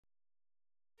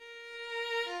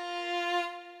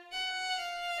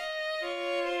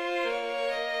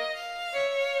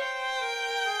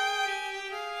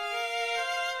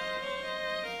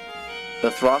The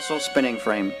Throssle Spinning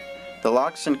Frame. The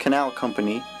Locks and Canal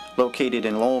Company, located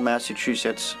in Lowell,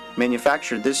 Massachusetts,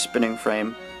 manufactured this spinning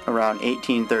frame around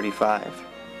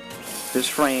 1835. This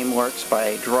frame works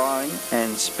by drawing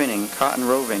and spinning cotton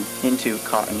roving into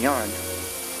cotton yarn.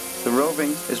 The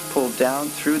roving is pulled down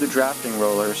through the drafting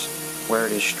rollers where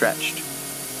it is stretched.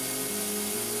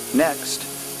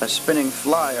 Next, a spinning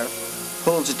flyer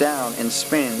pulls down and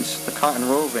spins the cotton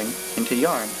roving into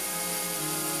yarn.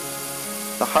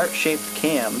 The heart-shaped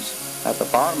cams at the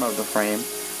bottom of the frame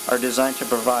are designed to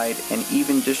provide an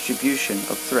even distribution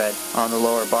of thread on the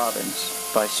lower bobbins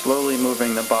by slowly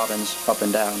moving the bobbins up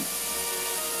and down.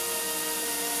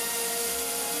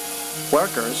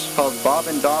 Workers, called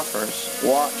bobbin doffers,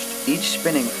 watched each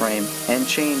spinning frame and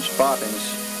changed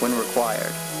bobbins when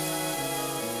required.